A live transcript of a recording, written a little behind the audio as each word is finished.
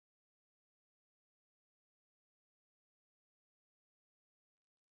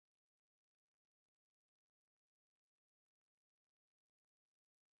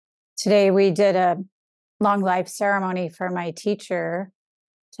Today we did a long life ceremony for my teacher,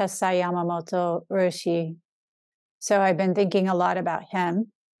 Tessai Yamamoto Roshi. So I've been thinking a lot about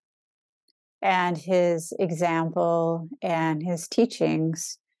him and his example and his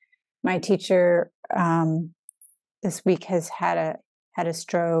teachings. My teacher this week has had a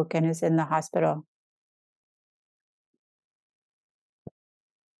stroke and is in the hospital.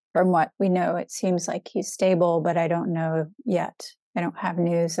 From what we know, it seems like he's stable, but I don't know yet. I don't have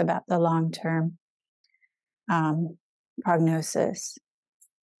news about the long-term prognosis.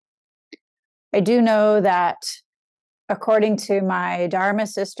 I do know that, according to my Dharma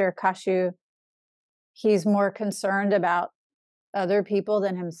sister, Kashu, he's more concerned about other people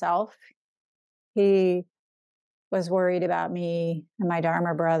than himself. He was worried about me and my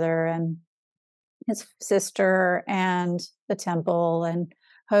Dharma brother and his sister and the temple, and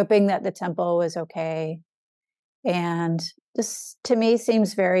hoping that the temple was okay. And this, to me,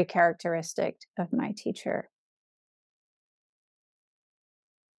 seems very characteristic of my teacher.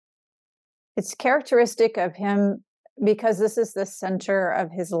 It's characteristic of him because this is the center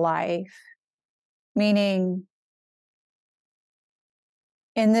of his life, meaning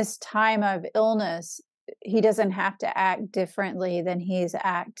in this time of illness, he doesn't have to act differently than he's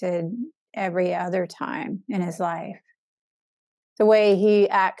acted every other time in his life. The way he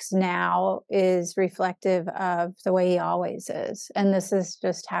acts now is reflective of the way he always is. And this is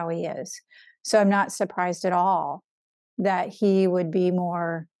just how he is. So I'm not surprised at all that he would be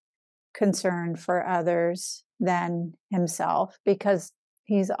more concerned for others than himself, because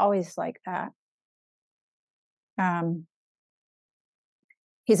he's always like that.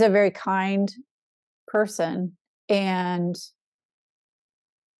 He's a very kind person and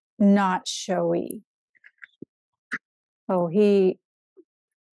not showy. Oh, he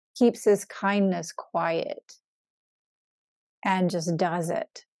keeps his kindness quiet and just does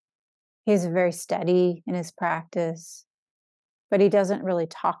it. He's very steady in his practice, but he doesn't really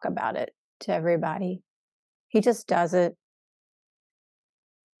talk about it to everybody. He just does it.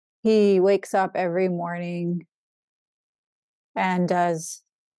 He wakes up every morning and does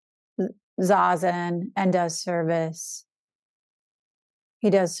zazen and does service. He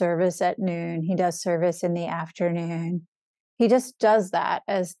does service at noon. He does service in the afternoon. He just does that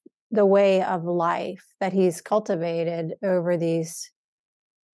as the way of life that he's cultivated over these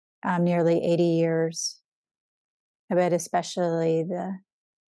nearly 80 years. I bet especially the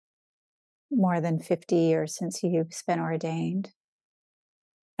more than 50 years since he's been ordained.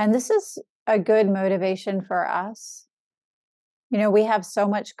 And this is a good motivation for us. You know, we have so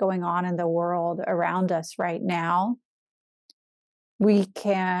much going on in the world around us right now. We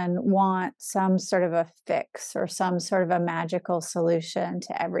can want some sort of a fix or some sort of a magical solution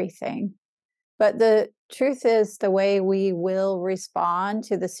to everything. But the truth is, the way we will respond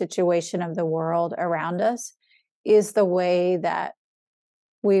to the situation of the world around us is the way that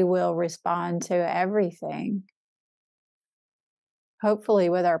we will respond to everything, hopefully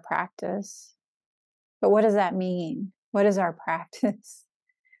with our practice. But what does that mean? What is our practice?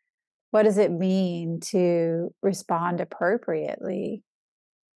 What does it mean to respond appropriately?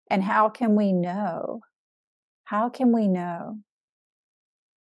 And how can we know? How can we know?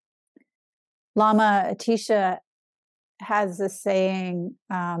 Lama Atisha has this saying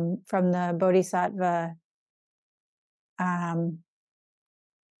from the Bodhisattva, how do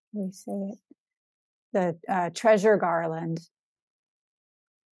we say it? The treasure garland,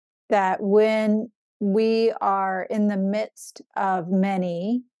 that when we are in the midst of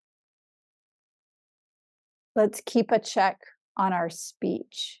many, let's keep a check on our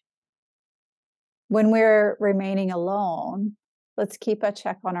speech. When we're remaining alone, let's keep a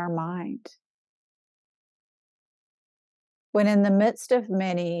check on our mind. When in the midst of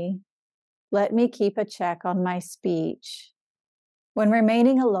many, let me keep a check on my speech. When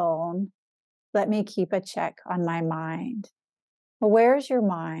remaining alone, let me keep a check on my mind. Well, where's your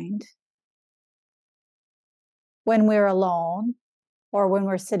mind? When we're alone, or when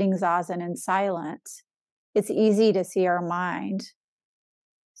we're sitting zazen in silence, it's easy to see our mind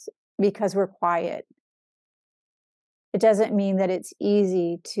because we're quiet. It doesn't mean that it's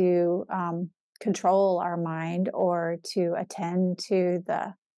easy to control our mind or to attend to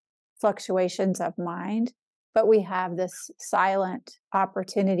the fluctuations of mind, but we have this silent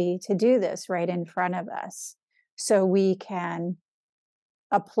opportunity to do this right in front of us, so we can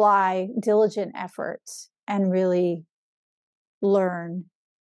apply diligent efforts and really learn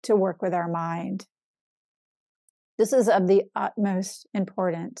to work with our mind. This is of the utmost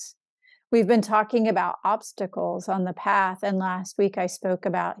importance. We've been talking about obstacles on the path, and last week I spoke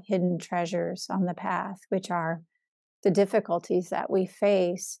about hidden treasures on the path, which are the difficulties that we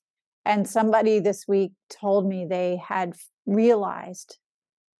face. And somebody this week told me they had realized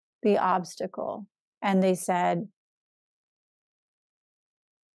the obstacle, and they said,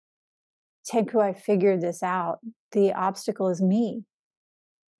 Tenku, I figured this out. The obstacle is me.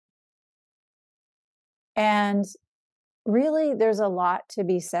 And really, there's a lot to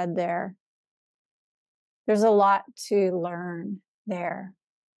be said there. There's a lot to learn there.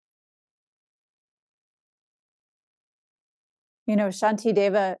 You know,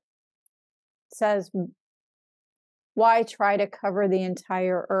 Shantideva says, why try to cover the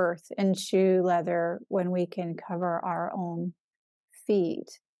entire earth in shoe leather when we can cover our own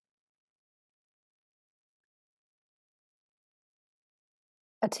feet?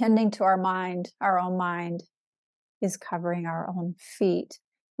 Attending to our mind, our own mind, is covering our own feet.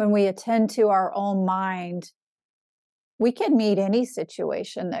 When we attend to our own mind, we can meet any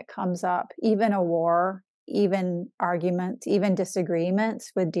situation that comes up, even a war, even arguments, even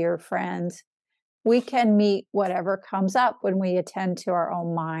disagreements with dear friends. We can meet whatever comes up when we attend to our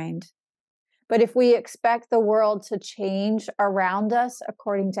own mind. But if we expect the world to change around us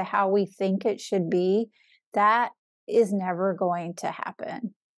according to how we think it should be, that is never going to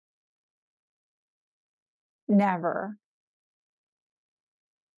happen. Never.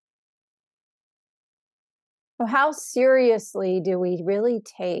 So how seriously do we really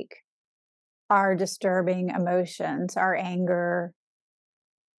take our disturbing emotions, our anger,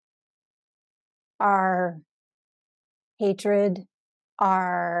 our hatred,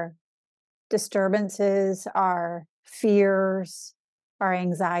 our disturbances, our fears, our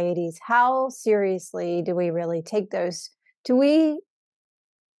anxieties? How seriously do we really take those? Do we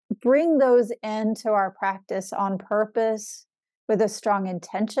bring those into our practice on purpose with a strong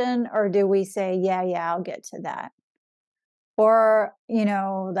intention, or do we say, yeah, I'll get to that? Or,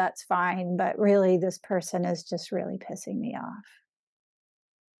 that's fine, but really this person is just really pissing me off.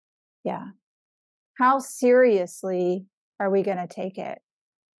 Yeah. How seriously are we going to take it?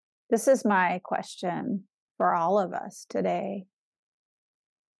 This is my question for all of us today.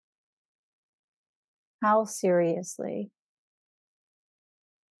 How seriously?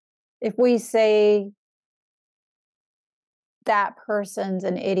 If we say that person's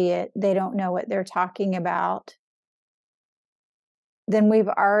an idiot, they don't know what they're talking about, then we've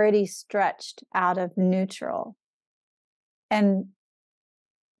already stretched out of neutral and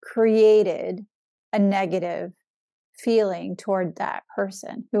created a negative feeling toward that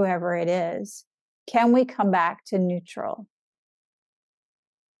person, whoever it is. Can we come back to neutral?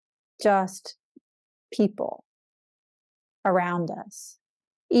 Just people around us,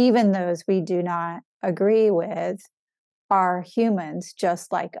 even those we do not agree with, are humans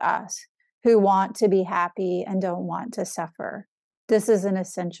just like us who want to be happy and don't want to suffer. This is an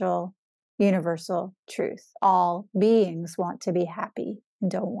essential universal truth. All beings want to be happy and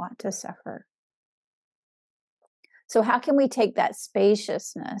don't want to suffer. So how can we take that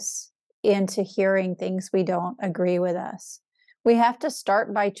spaciousness into hearing things we don't agree with us? We have to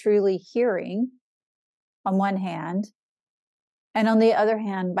start by truly hearing on one hand, and on the other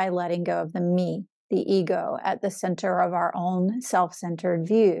hand, by letting go of the me, the ego, at the center of our own self-centered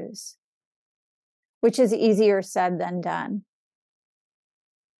views, which is easier said than done.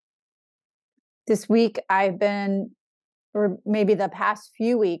 This week, or maybe the past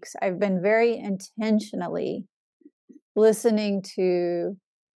few weeks, I've been very intentionally listening to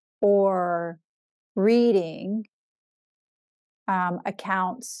or reading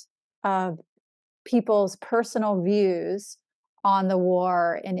accounts of people's personal views on the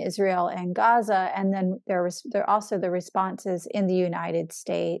war in Israel and Gaza, and then there are also the responses in the United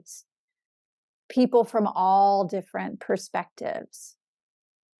States. People from all different perspectives.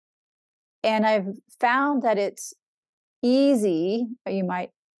 And I've found that it's easy, you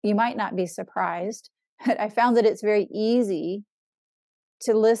might not be surprised, but I found that it's very easy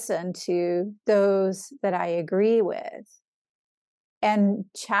to listen to those that I agree with, and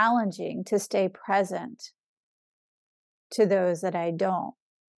challenging to stay present to those that I don't.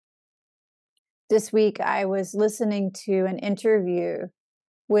 This week, I was listening to an interview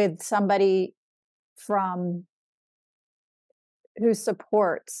with somebody who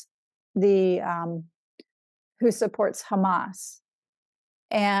supports Hamas,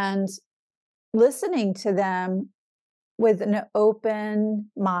 and listening to them with an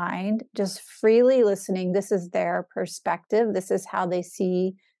open mind, just freely listening. This is their perspective. This is how they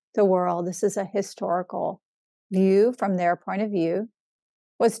see the world. This is a historical view from their point of view.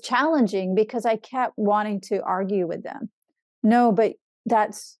 Was challenging because I kept wanting to argue with them. No, but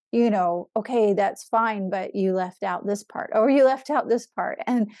that's, okay, that's fine, but you left out this part, or you left out this part.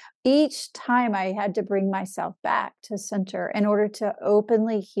 And each time I had to bring myself back to center in order to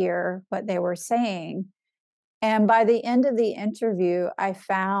openly hear what they were saying. And by the end of the interview, I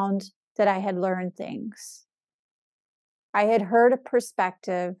found that I had learned things. I had heard a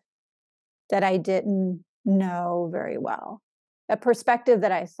perspective that I didn't know very well, a perspective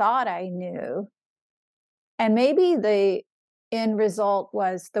that I thought I knew. And maybe the end result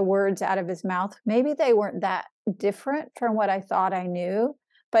was the words out of his mouth. Maybe they weren't that different from what I thought I knew,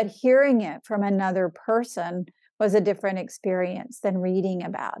 but hearing it from another person was a different experience than reading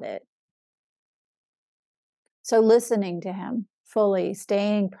about it. So listening to him fully,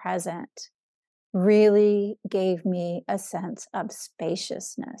 staying present, really gave me a sense of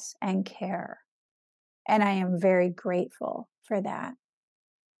spaciousness and care. And I am very grateful for that.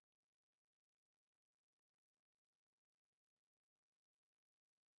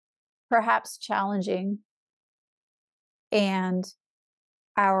 Perhaps challenging and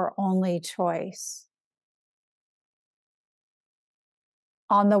our only choice.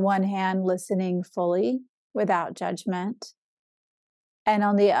 On the one hand, listening fully without judgment. And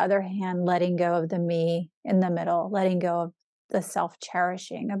on the other hand, letting go of the me in the middle, letting go of the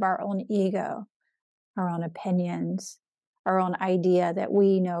self-cherishing of our own ego, our own opinions, our own idea that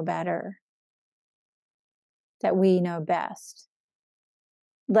we know better, that we know best.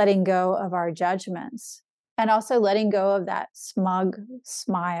 Letting go of our judgments, and also letting go of that smug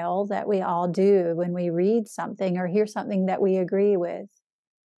smile that we all do when we read something or hear something that we agree with.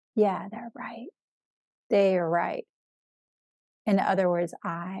 Yeah, they're right. They are right. In other words,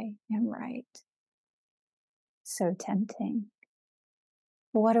 I am right. So tempting.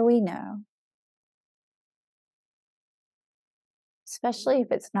 What do we know? Especially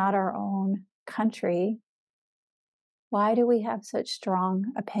if it's not our own country. Why do we have such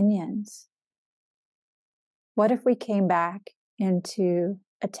strong opinions? What if we came back into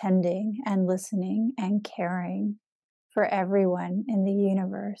attending and listening and caring for everyone in the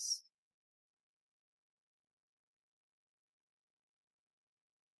universe?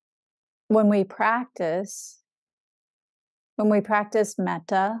 When we practice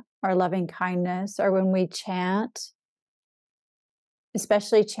metta or loving kindness, or when we chant,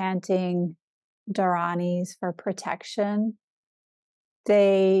 especially chanting dharanis for protection,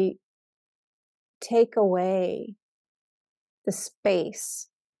 they take away the space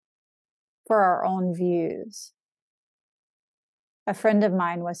for our own views. A friend of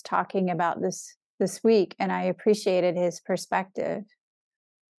mine was talking about this week, and I appreciated his perspective.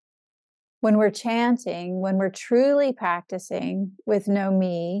 When we're chanting, when we're truly practicing with no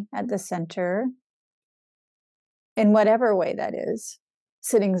me at the center, in whatever way that is,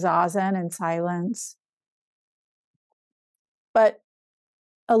 sitting zazen in silence, but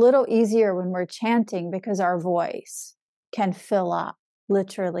a little easier when we're chanting because our voice can fill up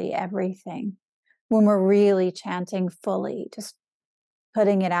literally everything. When we're really chanting fully, just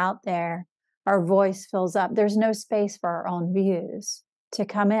putting it out there, our voice fills up. There's no space for our own views to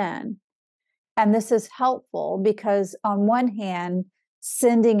come in. And this is helpful because on one hand,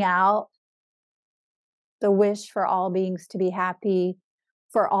 sending out the wish for all beings to be happy,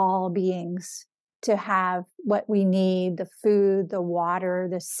 for all beings to have what we need, the food, the water,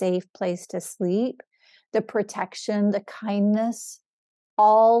 the safe place to sleep, the protection, the kindness.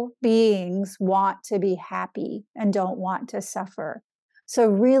 All beings want to be happy and don't want to suffer. So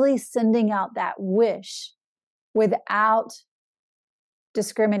really sending out that wish without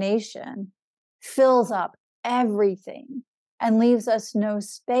discrimination fills up everything and leaves us no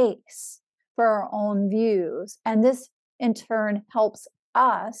space for our own views. And this in turn helps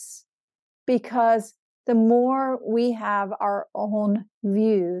us because the more we have our own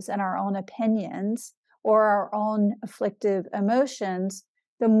views and our own opinions or our own afflictive emotions,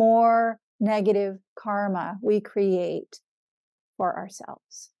 the more negative karma we create for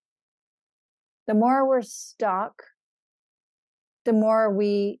ourselves. The more we're stuck, the more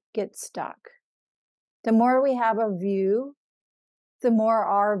we get stuck. The more we have a view, the more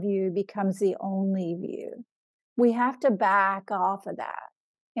our view becomes the only view. We have to back off of that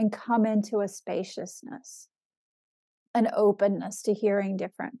and come into a spaciousness, an openness to hearing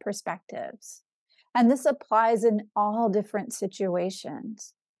different perspectives. And this applies in all different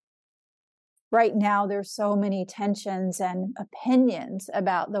situations. Right now, there's so many tensions and opinions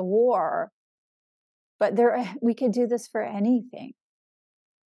about the war, but we could do this for anything.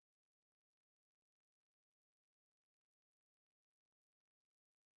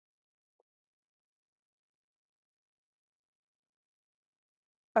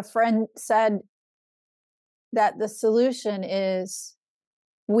 A friend said that the solution is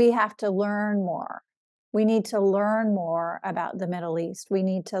we have to learn more. We need to learn more about the Middle East. We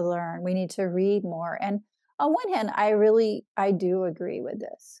need to read more. And on one hand, I do agree with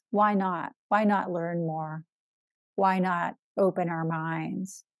this. Why not? Why not learn more? Why not open our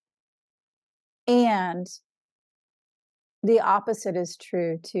minds? And the opposite is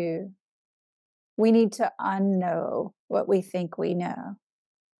true too. We need to unknow what we think we know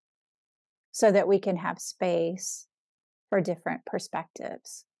so that we can have space for different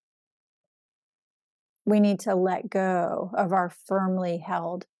perspectives. We need to let go of our firmly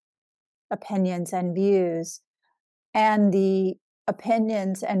held opinions and views, and the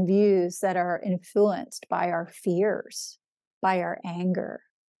opinions and views that are influenced by our fears, by our anger,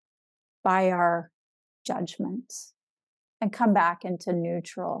 by our judgments, and come back into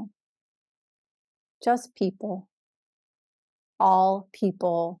neutral. Just people. All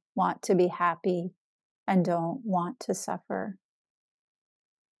people want to be happy and don't want to suffer.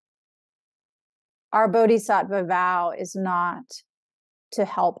 Our Bodhisattva vow is not to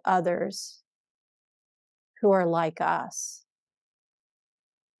help others who are like us,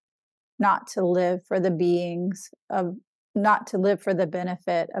 not to live for the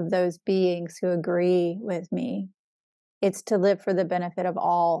benefit of those beings who agree with me. It's to live for the benefit of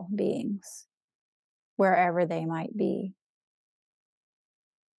all beings, wherever they might be.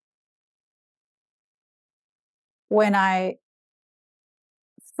 When I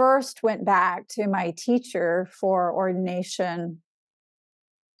first went back to my teacher for ordination,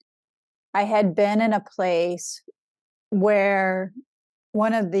 I had been in a place where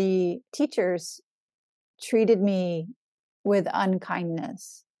one of the teachers treated me with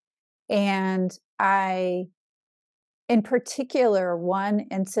unkindness. And in particular, one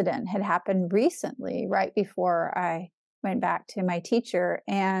incident had happened recently, right before I went back to my teacher.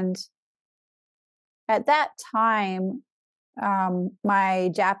 And at that time, my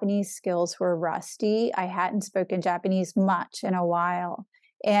Japanese skills were rusty. I hadn't spoken Japanese much in a while.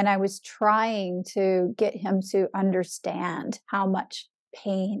 And I was trying to get him to understand how much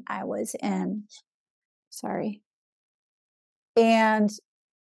pain I was in. Sorry. And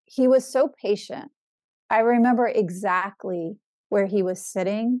he was so patient. I remember exactly where he was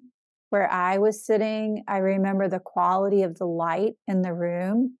sitting, where I was sitting. I remember the quality of the light in the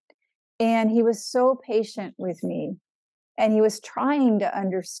room. And he was so patient with me. And he was trying to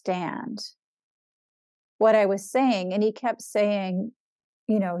understand what I was saying. And he kept saying,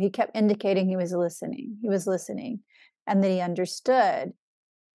 he kept indicating he was listening. He was listening. And that he understood.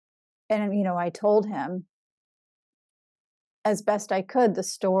 And, I told him as best I could the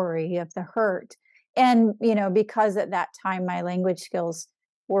story of the hurt. And, because at that time my language skills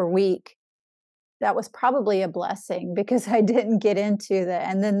were weak, that was probably a blessing because I didn't get into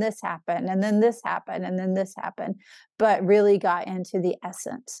and then this happened, and then this happened, and then this happened, but really got into the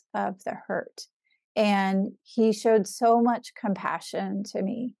essence of the hurt. And he showed so much compassion to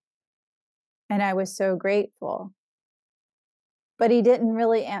me. And I was so grateful. But he didn't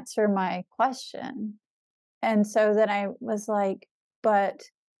really answer my question. And so then I was like, but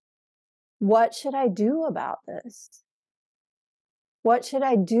what should I do about this? What should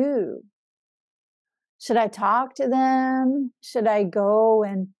I do? Should I talk to them? Should I go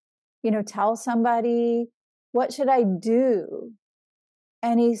and, tell somebody? What should I do?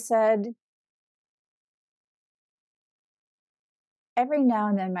 And he said, every now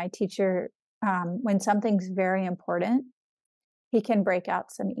and then my teacher, when something's very important, he can break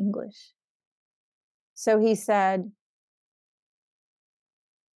out some English. So he said,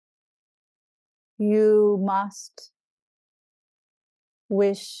 you must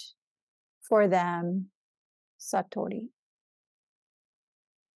wish for them satori,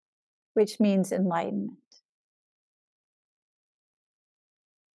 which means enlightenment.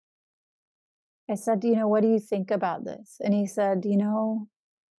 I said, what do you think about this? And he said,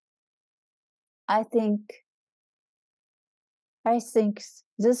 I think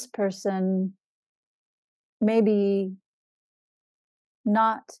this person maybe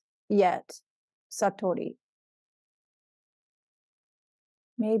not yet satori.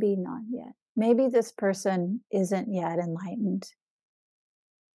 Maybe not yet. Maybe this person isn't yet enlightened.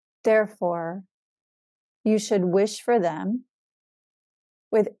 Therefore, you should wish for them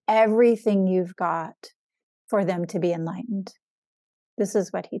with everything you've got for them to be enlightened. This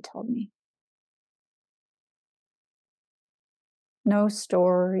is what he told me. No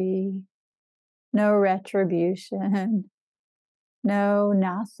story, no retribution, no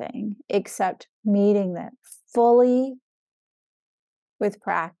nothing, except meeting them fully with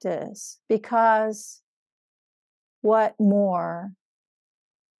practice. Because what more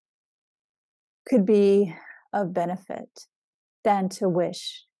could be of benefit than to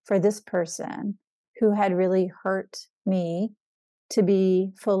wish for this person who had really hurt me to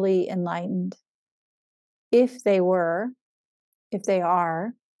be fully enlightened. If they are,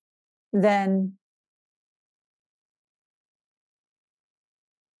 then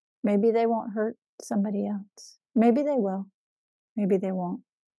maybe they won't hurt somebody else. Maybe they will. Maybe they won't.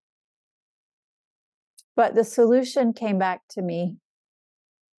 But the solution came back to me.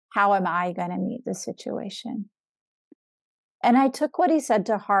 How am I going to meet the situation? And I took what he said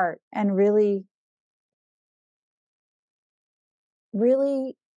to heart and really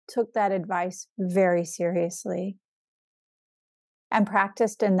took that advice very seriously and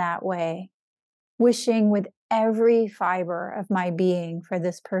practiced in that way, wishing with every fiber of my being for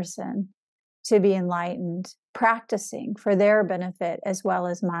this person to be enlightened, practicing for their benefit as well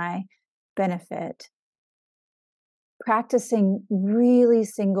as my benefit, practicing really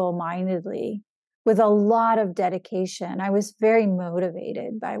single-mindedly with a lot of dedication. I was very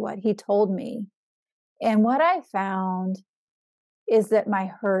motivated by what he told me. And what I found is that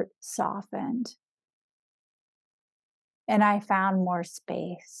my hurt softened and I found more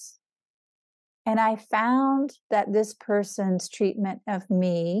space. And I found that this person's treatment of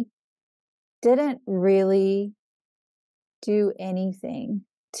me didn't really do anything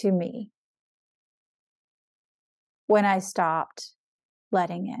to me when I stopped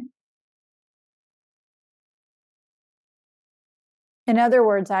letting it. In other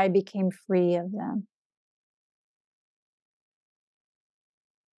words, I became free of them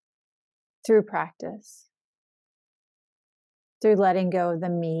through practice, through letting go of the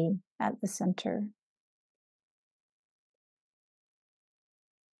me at the center.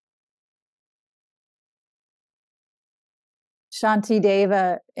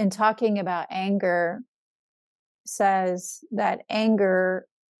 Shantideva, in talking about anger, says that anger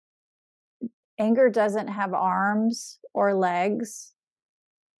doesn't have arms or legs.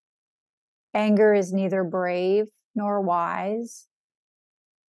 Anger is neither brave nor wise.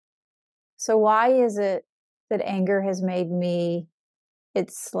 So why is it that anger has made me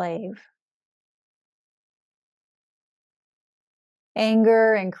its slave?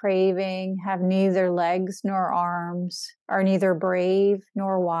 Anger and craving have neither legs nor arms, are neither brave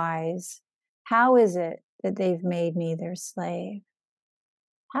nor wise. How is it that they've made me their slave?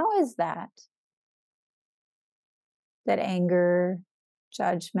 How is that? That anger,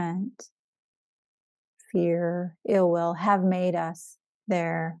 judgment, fear, ill will have made us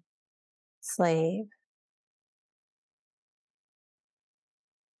their slave.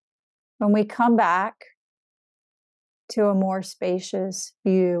 When we come back to a more spacious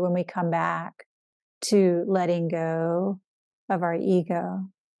view, when we come back to letting go of our ego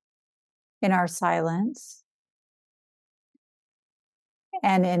in our silence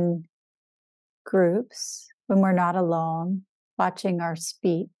and in groups, when we're not alone, watching our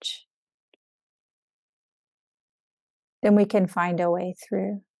speech, then we can find a way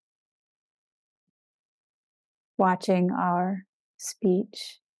through. Watching our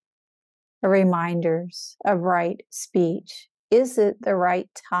speech, reminders of right speech. Is it the right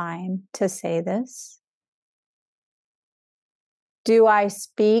time to say this? Do I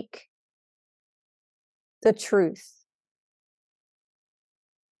speak the truth?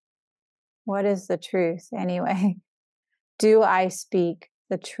 What is the truth anyway? Do I speak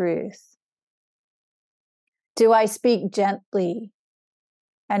the truth? Do I speak gently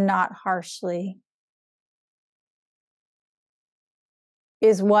and not harshly?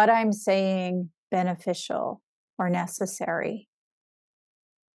 Is what I'm saying beneficial or necessary?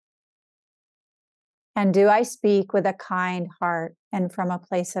 And do I speak with a kind heart and from a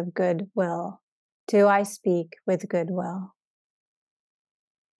place of goodwill? Do I speak with goodwill?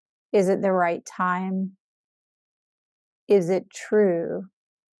 Is it the right time? Is it true?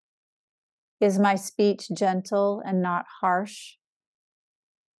 Is my speech gentle and not harsh?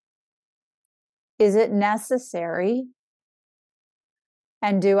 Is it necessary?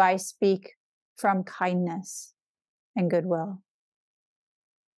 And do I speak from kindness and goodwill?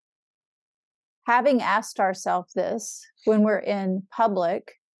 Having asked ourselves this when we're in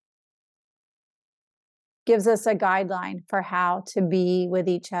public gives us a guideline for how to be with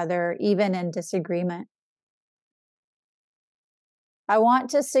each other, even in disagreement. I want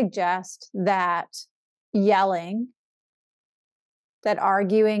to suggest that yelling, that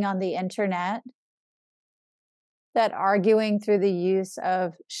arguing on the internet, that arguing through the use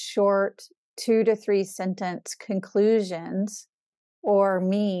of short 2 to 3 sentence conclusions or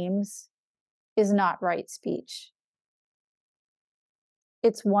memes is not right speech.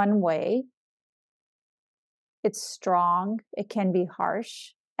 It's one way. It's strong. It can be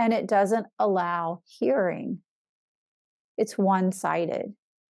harsh, and it doesn't allow hearing. It's one-sided.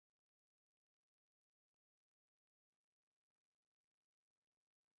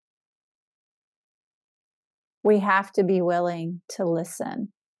 We have to be willing to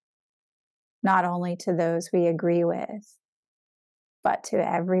listen, not only to those we agree with, but to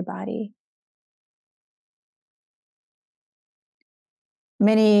everybody.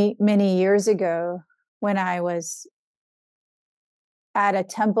 Many, many years ago, when I was at a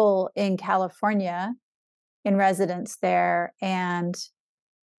temple in California, in residence there, and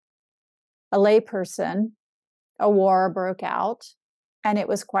a layperson, a war broke out, and it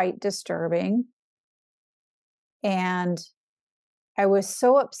was quite disturbing. And I was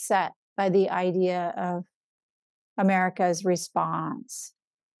so upset by the idea of America's response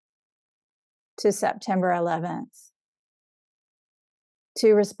to September 11th,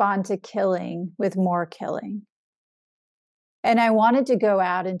 to respond to killing with more killing. And I wanted to go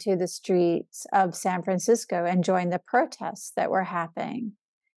out into the streets of San Francisco and join the protests that were happening.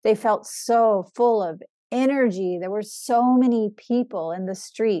 They felt so full of energy. There were so many people in the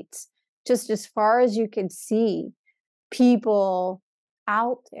streets, just as far as you could see, people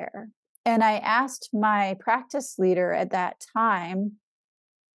out there. And I asked my practice leader at that time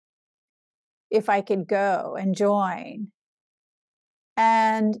if I could go and join.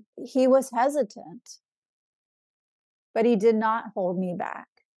 And he was hesitant, but he did not hold me back.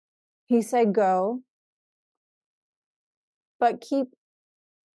 He said, go, but keep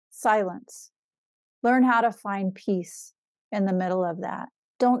silence. Learn how to find peace in the middle of that.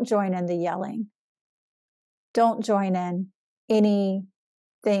 Don't join in the yelling. Don't join in any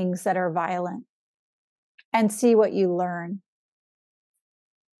things that are violent, and see what you learn.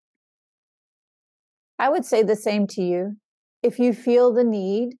 I would say the same to you. If you feel the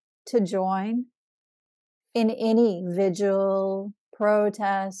need to join in any vigil,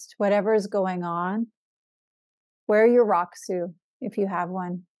 protest, whatever is going on, wear your rakusu if you have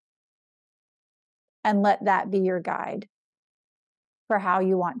one, and let that be your guide for how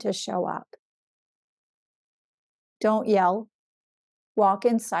you want to show up. Don't yell. Walk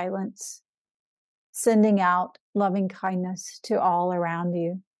in silence, sending out loving kindness to all around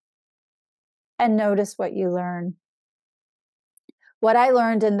you. And notice what you learn. What I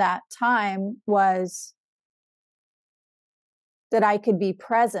learned in that time was that I could be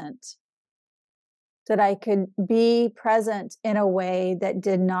present, that I could be present in a way that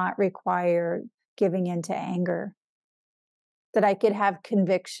did not require giving into anger, that I could have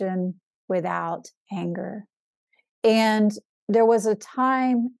conviction without anger. And there was a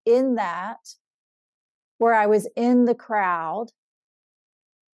time in that where I was in the crowd,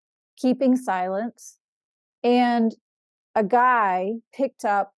 keeping silence, and a guy picked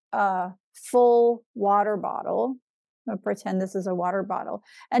up a full water bottle. I'll pretend this is a water bottle.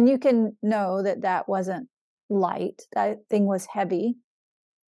 And you can know that that wasn't light. That thing was heavy.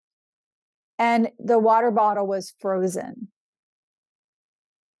 And the water bottle was frozen.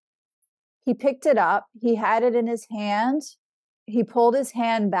 He picked it up. He had it in his hand. He pulled his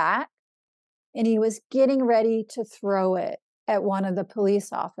hand back, and he was getting ready to throw it at one of the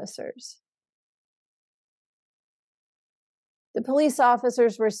police officers. The police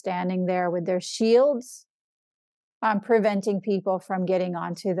officers were standing there with their shields, preventing people from getting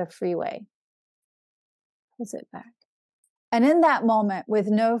onto the freeway. Pulls it back. And in that moment, with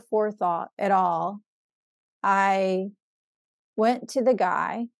no forethought at all, I went to the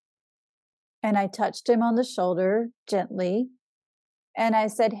guy and I touched him on the shoulder gently. And I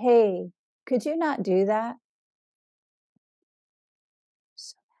said, hey, could you not do that?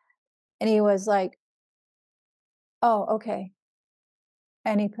 And he was like, oh, okay.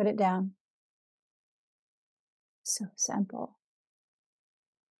 And he put it down. So simple.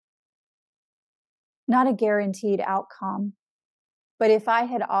 Not a guaranteed outcome. But if I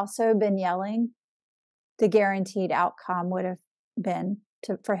had also been yelling, the guaranteed outcome would have been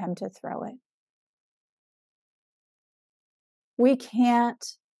for him to throw it. We can't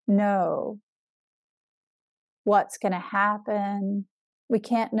know what's going to happen. We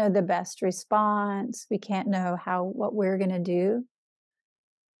can't know the best response. We can't know what we're going to do.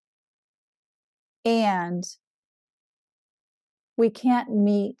 And we can't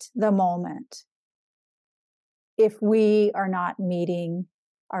meet the moment if we are not meeting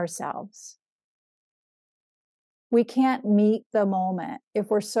ourselves. We can't meet the moment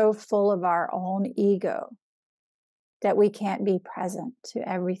if we're so full of our own ego that we can't be present to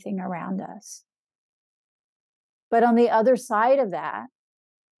everything around us. But on the other side of that,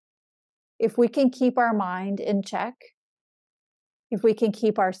 if we can keep our mind in check, if we can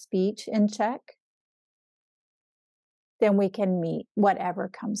keep our speech in check, then we can meet whatever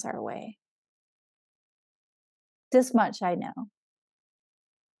comes our way. This much I know.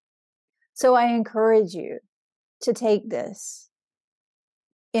 So I encourage you to take this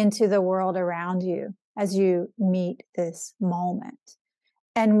into the world around you as you meet this moment,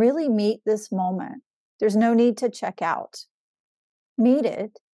 and really meet this moment. There's no need to check out. Meet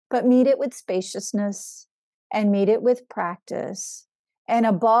it, but meet it with spaciousness and meet it with practice. And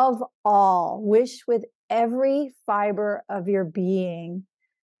above all, wish with every fiber of your being,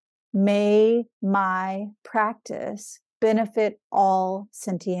 may my practice benefit all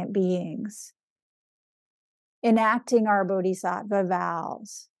sentient beings. Enacting our Bodhisattva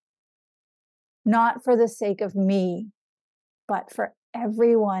vows, not for the sake of me, but for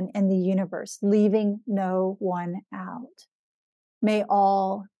everyone in the universe, leaving no one out. May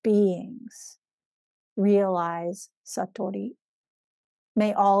all beings realize Satori.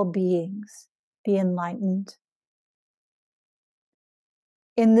 May all beings be enlightened.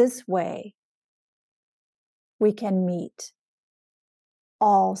 In this way, we can meet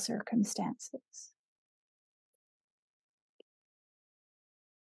all circumstances.